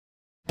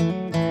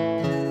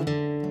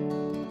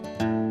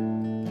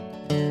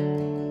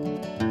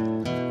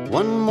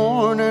One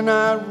morning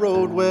I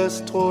rode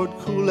west toward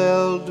cool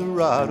El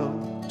Dorado,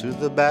 to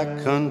the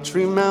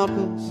backcountry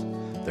mountains,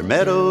 their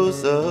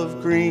meadows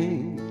of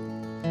green.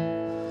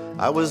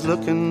 I was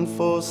looking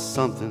for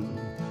something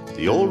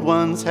the old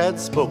ones had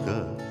spoke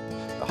of,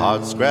 the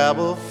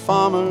hardscrabble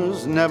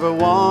farmers never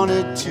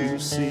wanted to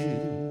see.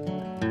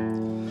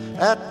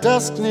 At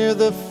dusk near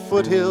the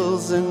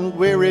foothills and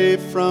weary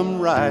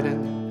from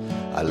riding,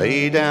 I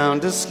lay down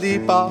to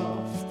sleep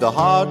off the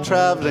hard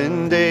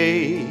traveling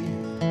day,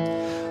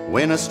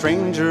 when a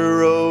stranger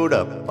rode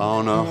up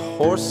on a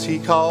horse he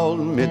called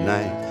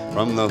Midnight.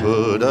 From the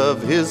hood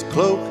of his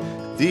cloak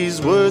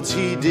these words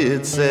he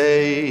did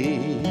say: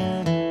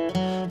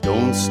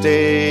 don't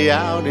stay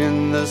out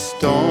in the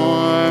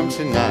storm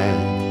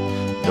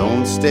tonight,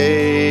 don't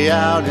stay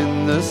out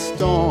in the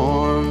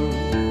storm.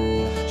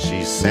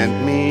 She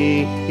sent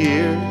me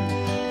here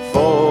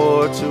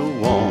for to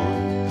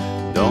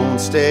warn, don't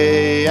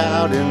stay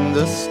out in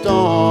the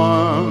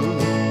storm.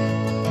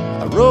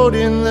 I rode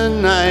in the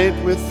night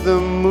with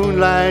the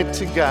moonlight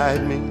to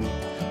guide me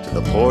to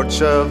the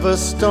porch of a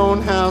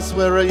stone house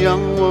where a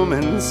young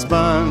woman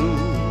spun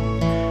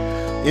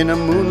in a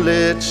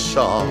moonlit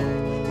shawl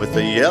with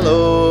a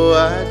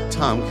yellow-eyed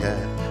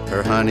tomcat.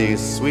 Her honey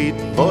sweet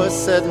voice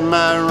said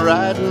my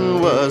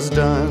riding was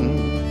done.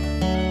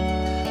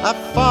 I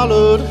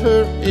followed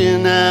her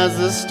in as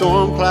the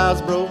storm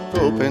clouds broke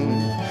open,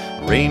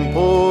 rain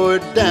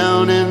poured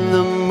down and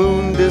the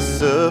moon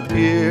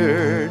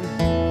disappeared.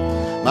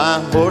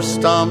 My horse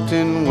stomped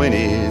and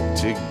whinnied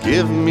to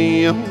give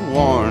me a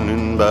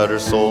warning, but her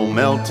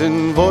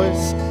soul-melting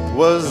voice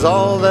was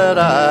all that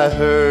I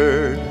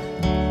heard.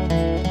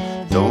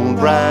 Don't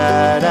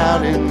ride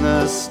out in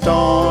the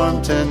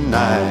storm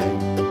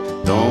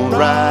tonight, don't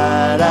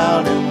ride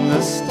out in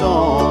the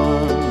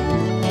storm.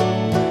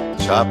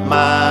 Chop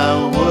my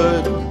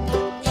wood,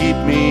 keep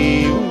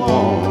me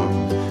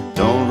warm,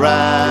 don't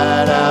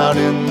ride out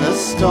in the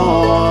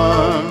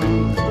storm.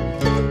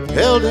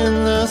 Held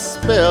in the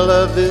spell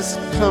of this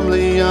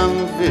comely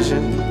young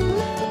vision,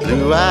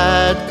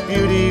 blue-eyed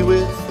beauty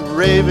with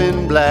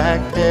raven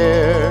black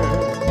hair.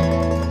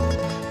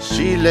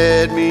 She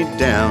led me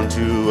down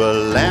to a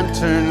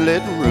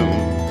lantern-lit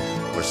room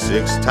where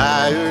 6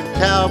 tired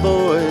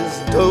cowboys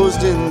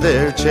dozed in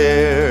their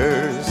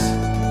chairs.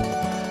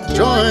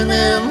 Join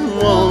them,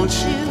 won't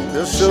you?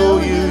 They'll show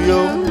you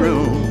your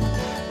room.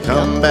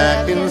 Come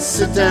back and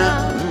sit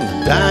down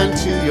and dine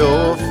to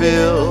your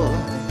fill.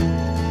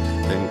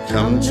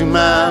 Come to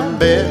my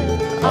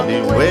bed, I'll be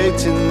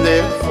waiting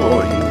there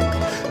for you.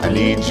 I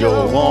need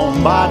your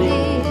warm body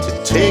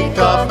to take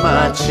off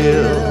my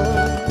chill.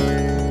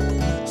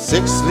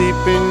 6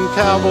 sleeping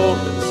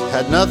cowboys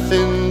had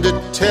nothing to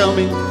tell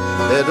me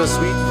that a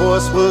sweet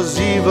voice was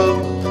evil,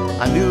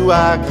 I knew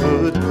I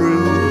could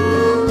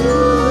prove.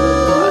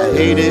 I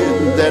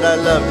hated that I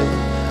loved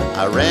it,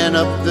 I ran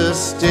up the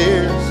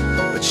stairs,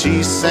 but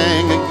she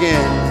sang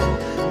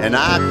again and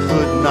I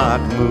could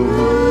not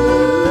move.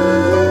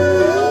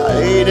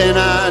 I ate and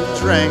I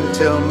drank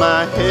till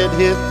my head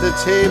hit the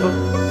table,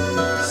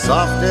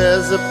 soft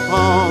as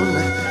upon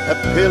a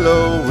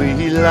pillow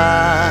we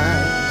lie.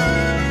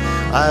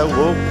 I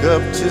woke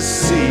up to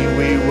see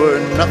we were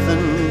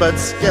nothing but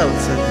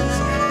skeletons,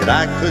 yet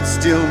I could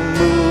still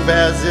move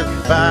as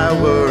if I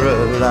were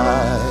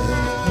alive.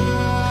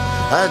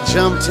 I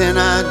jumped and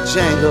I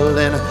jangled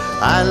and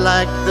I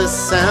liked the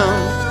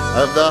sound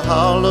of the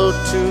hollow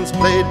tunes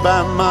played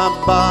by my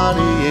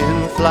body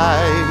in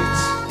flight.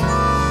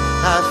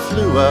 I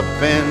flew up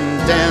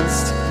and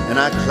danced and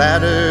I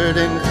clattered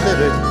and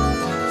clittered,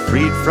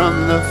 freed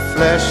from the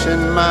flesh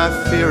and my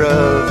fear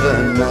of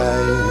the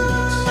night.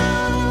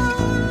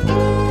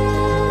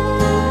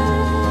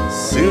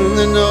 Soon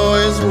the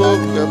noise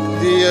woke up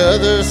the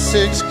other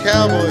 6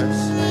 cowboys,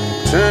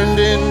 turned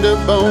into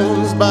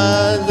bones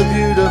by the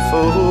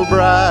beautiful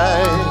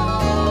bride.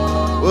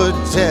 We're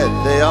dead,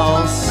 they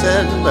all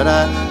said, but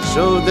I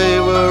showed they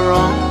were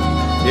wrong.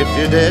 If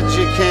you're dead,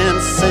 you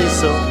can't say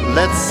so,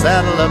 let's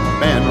saddle up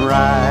and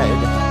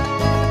ride.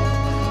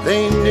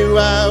 They knew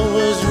I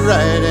was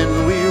right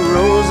and we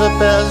rose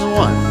up as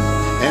one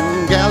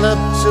and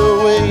galloped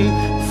away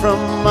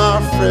from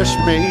our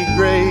fresh-made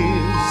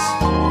graves.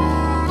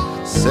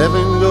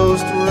 7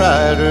 ghost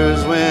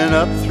riders went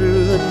up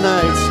through the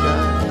night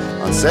sky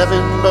on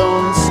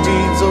 7-boned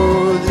steeds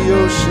o'er the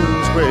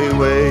ocean's gray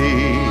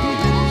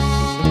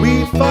waves.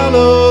 We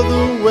follow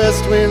the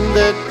west wind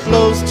that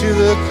blows to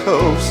the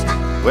coast,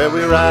 where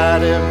we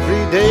ride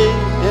every day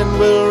and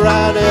we'll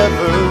ride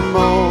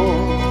evermore.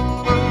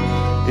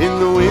 In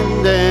the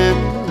wind and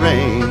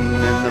rain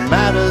and the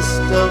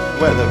maddest of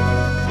weather,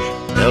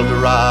 El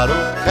Dorado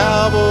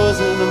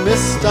cowboys in the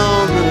mist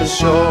on the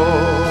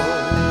shore.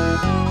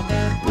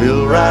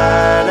 We'll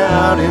ride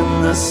out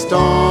in the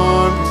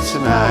storm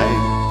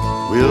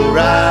tonight, we'll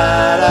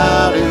ride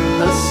out in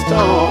the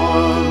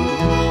storm,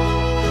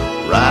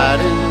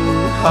 riding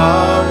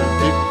hard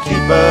to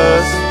keep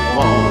us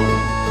warm.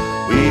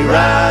 We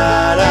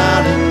ride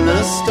out in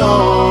the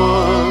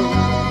storm.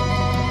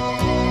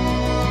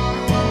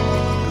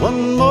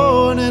 One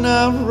morning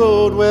I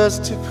rode west us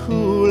to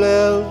cool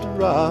El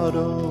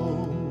Dorado.